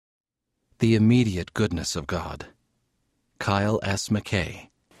The immediate goodness of God. Kyle S. McKay.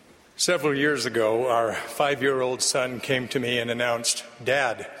 Several years ago, our 5-year-old son came to me and announced,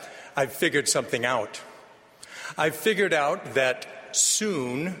 "Dad, I've figured something out. I've figured out that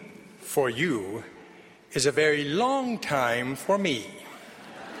soon for you is a very long time for me."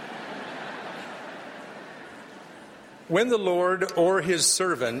 When the Lord or his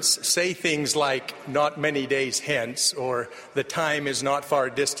servants say things like, "not many days hence," or "the time is not far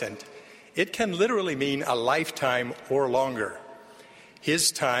distant," it can literally mean a lifetime or longer.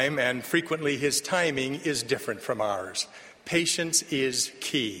 His time, and frequently his timing, is different from ours. Patience is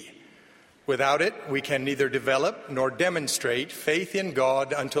key. Without it, we can neither develop nor demonstrate faith in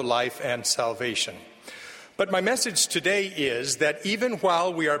God unto life and salvation. But my message today is that even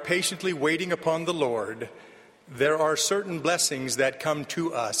while we are patiently waiting upon the Lord, there are certain blessings that come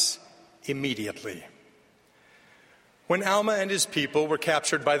to us immediately. When Alma and his people were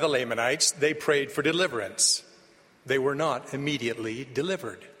captured by the Lamanites, they prayed for deliverance. They were not immediately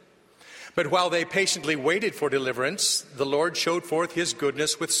delivered. But while they patiently waited for deliverance, the Lord showed forth his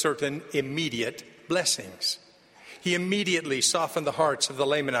goodness with certain immediate blessings. He immediately softened the hearts of the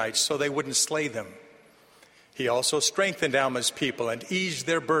Lamanites so they wouldn't slay them. He also strengthened Alma's people and eased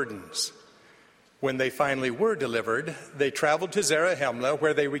their burdens. When they finally were delivered, they traveled to Zarahemla,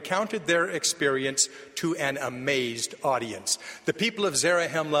 where they recounted their experience to an amazed audience. The people of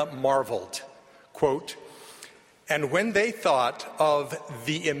Zarahemla marveled, quote, "And when they thought of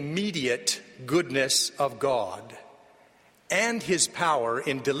the immediate goodness of God and his power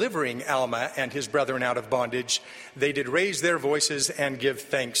in delivering Alma and his brethren out of bondage, they did raise their voices and give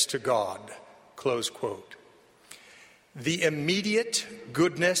thanks to God." Close quote. The immediate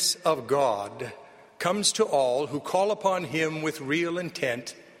goodness of God comes to all who call upon him with real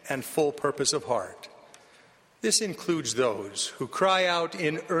intent and full purpose of heart. This includes those who cry out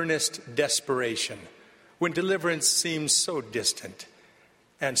in earnest desperation when deliverance seems so distant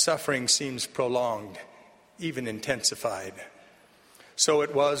and suffering seems prolonged, even intensified. So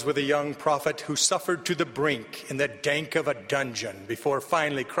it was with a young prophet who suffered to the brink in the dank of a dungeon before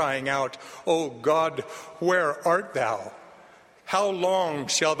finally crying out, "O God, where art thou? How long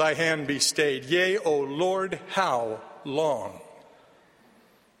shall thy hand be stayed? Yea, O Lord, how long?"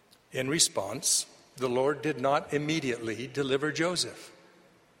 In response, the Lord did not immediately deliver Joseph,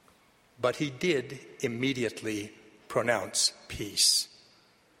 but he did immediately pronounce peace.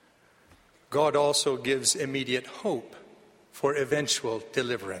 God also gives immediate hope for eventual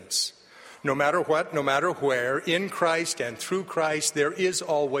deliverance. No matter what, no matter where, in Christ and through Christ, there is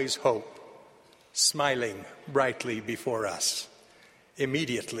always hope, smiling brightly before us,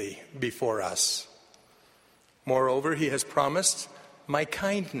 immediately before us. Moreover, he has promised, "My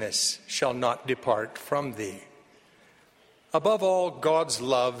kindness shall not depart from thee." Above all, God's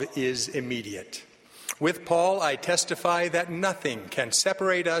love is immediate. With Paul, I testify that nothing can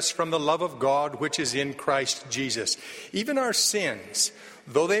separate us from the love of God which is in Christ Jesus. Even our sins,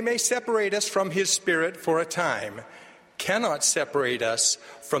 though they may separate us from his Spirit for a time, cannot separate us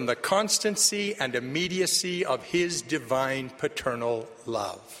from the constancy and immediacy of his divine paternal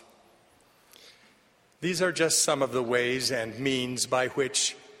love. These are just some of the ways and means by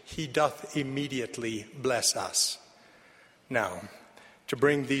which he doth immediately bless us. Now, to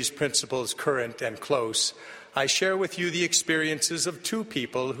bring these principles current and close, I share with you the experiences of two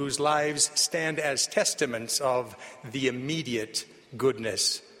people whose lives stand as testaments of the immediate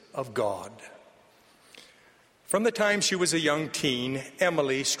goodness of God. From the time she was a young teen,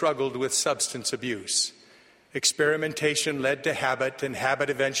 Emily struggled with substance abuse. Experimentation led to habit, and habit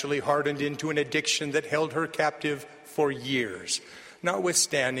eventually hardened into an addiction that held her captive for years,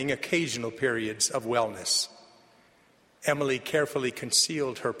 notwithstanding occasional periods of wellness. Emily carefully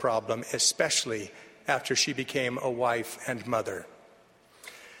concealed her problem, especially after she became a wife and mother.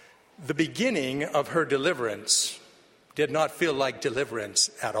 The beginning of her deliverance did not feel like deliverance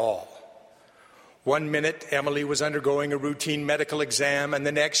at all. One minute, Emily was undergoing a routine medical exam, and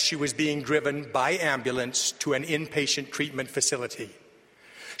the next, she was being driven by ambulance to an inpatient treatment facility.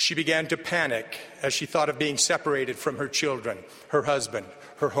 She began to panic as she thought of being separated from her children, her husband,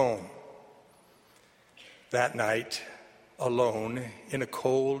 her home. That night, alone in a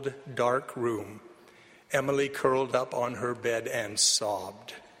cold, dark room, Emily curled up on her bed and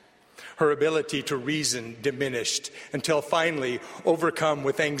sobbed. Her ability to reason diminished until finally, overcome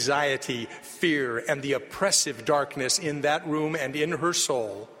with anxiety, fear, and the oppressive darkness in that room and in her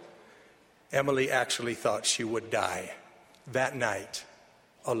soul, Emily actually thought she would die that night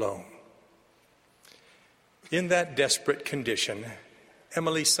alone. In that desperate condition,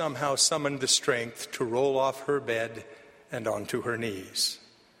 Emily somehow summoned the strength to roll off her bed and onto her knees.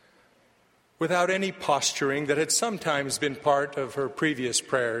 Without any posturing that had sometimes been part of her previous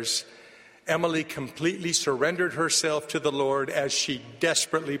prayers, Emily completely surrendered herself to the Lord as she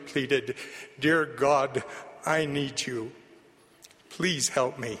desperately pleaded, "Dear God, I need you. Please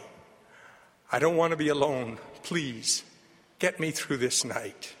help me. I don't want to be alone. Please get me through this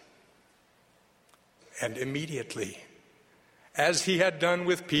night." And immediately, as he had done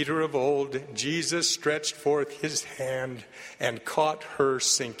with Peter of old, Jesus stretched forth his hand and caught her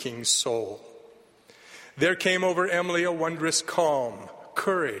sinking soul. There came over Emily a wondrous calm,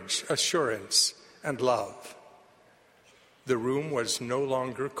 courage, assurance, and love. The room was no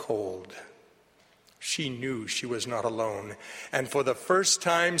longer cold. She knew she was not alone, and for the first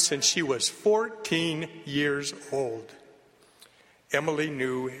time since she was 14 years old, Emily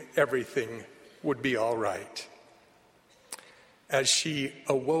knew everything would be all right. As she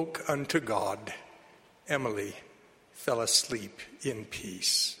awoke unto God, Emily fell asleep in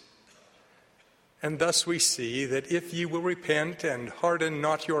peace. And thus we see that if ye will repent and harden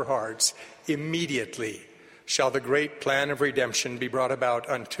not your hearts, immediately shall the great plan of redemption be brought about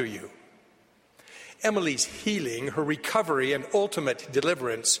unto you. Emily's healing, her recovery, and ultimate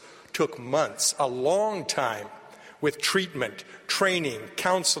deliverance took months, a long time, with treatment, training,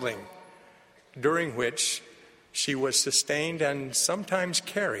 counseling, during which she was sustained and sometimes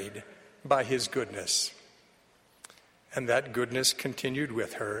carried by his goodness. And that goodness continued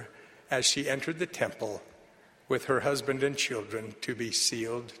with her as she entered the temple with her husband and children to be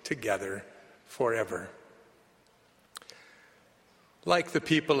sealed together forever. Like the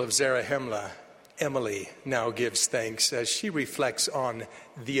people of Zarahemla, Emily now gives thanks as she reflects on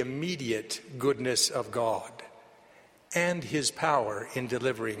the immediate goodness of God and his power in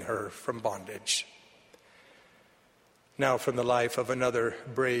delivering her from bondage. Now from the life of another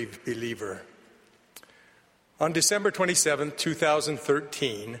brave believer. On December 27,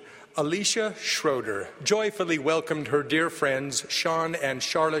 2013, Alicia Schroeder joyfully welcomed her dear friends Sean and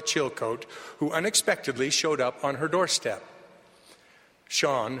Charlotte Chilcote, who unexpectedly showed up on her doorstep.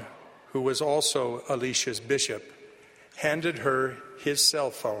 Sean, who was also Alicia's bishop, handed her his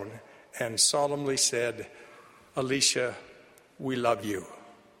cell phone and solemnly said, "Alicia, we love you.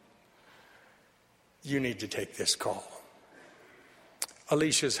 You need to take this call."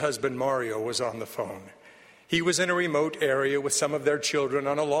 Alicia's husband, Mario, was on the phone. He was in a remote area with some of their children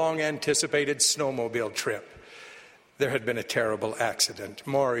on a long-anticipated snowmobile trip. There had been a terrible accident.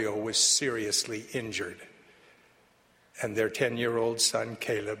 Mario was seriously injured. And their 10-year-old son,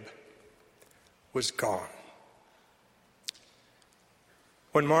 Caleb, was gone.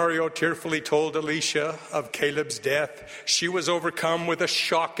 When Mario tearfully told Alicia of Caleb's death, she was overcome with a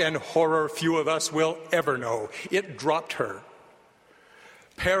shock and horror few of us will ever know. It dropped her.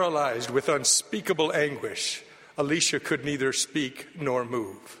 Paralyzed with unspeakable anguish, Alicia could neither speak nor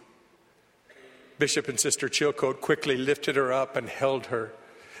move. Bishop and Sister Chilcote quickly lifted her up and held her.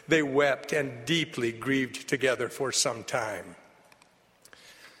 They wept and deeply grieved together for some time.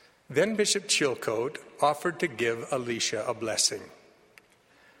 Then Bishop Chilcote offered to give Alicia a blessing.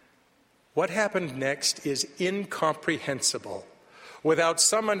 What happened next is incomprehensible without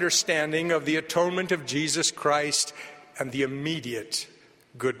some understanding of the atonement of Jesus Christ and the immediate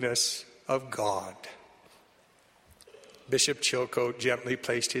goodness of God. Bishop Chilcote gently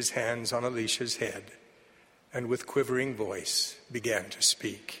placed his hands on Alicia's head and with quivering voice began to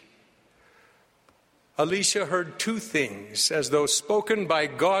speak. Alicia heard two things as though spoken by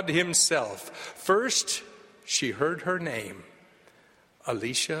God himself. First, she heard her name,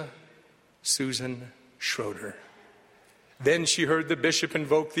 Alicia Susan Schroeder. Then she heard the bishop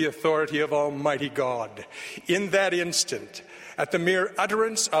invoke the authority of Almighty God. In that instant, at the mere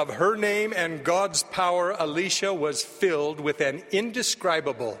utterance of her name and God's power, Alicia was filled with an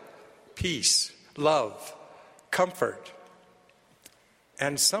indescribable peace, love, comfort,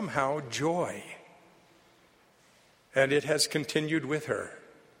 and somehow joy. And it has continued with her.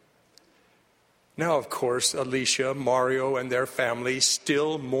 Now, of course, Alicia, Mario, and their family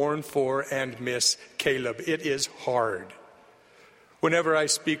still mourn for and miss Caleb. It is hard. Whenever I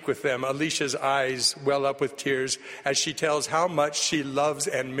speak with them, Alicia's eyes well up with tears as she tells how much she loves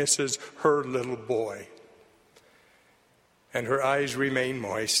and misses her little boy. And her eyes remain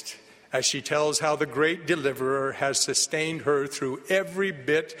moist as she tells how the great deliverer has sustained her through every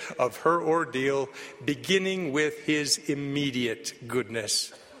bit of her ordeal, beginning with his immediate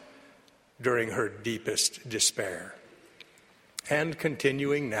goodness during her deepest despair, and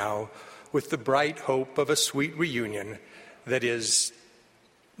continuing now with the bright hope of a sweet reunion that is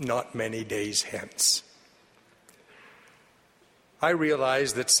not many days hence. I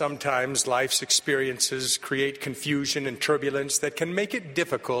realize that sometimes life's experiences create confusion and turbulence that can make it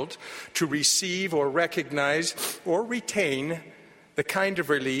difficult to receive or recognize or retain the kind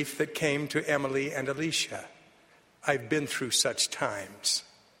of relief that came to Emily and Alicia. I've been through such times.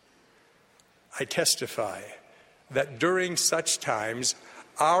 I testify that during such times,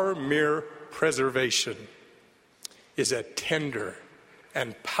 our mere preservation is a tender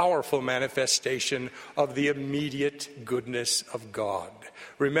and powerful manifestation of the immediate goodness of God.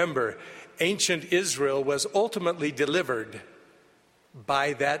 Remember, ancient Israel was ultimately delivered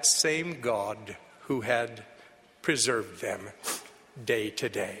by that same God who had preserved them day to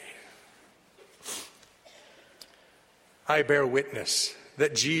day. I bear witness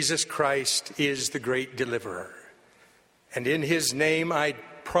that Jesus Christ is the great deliverer. And in his name I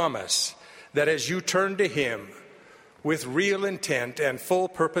promise that as you turn to him with real intent and full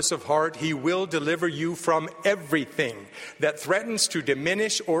purpose of heart, he will deliver you from everything that threatens to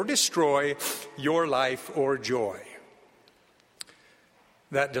diminish or destroy your life or joy.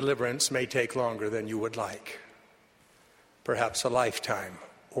 That deliverance may take longer than you would like, perhaps a lifetime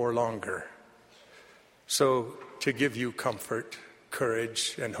or longer. So, to give you comfort,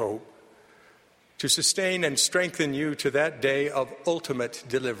 courage, and hope, to sustain and strengthen you to that day of ultimate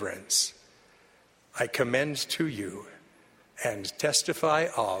deliverance, I commend to you and testify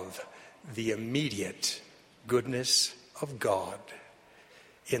of the immediate goodness of God.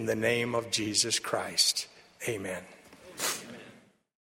 In the name of Jesus Christ, amen.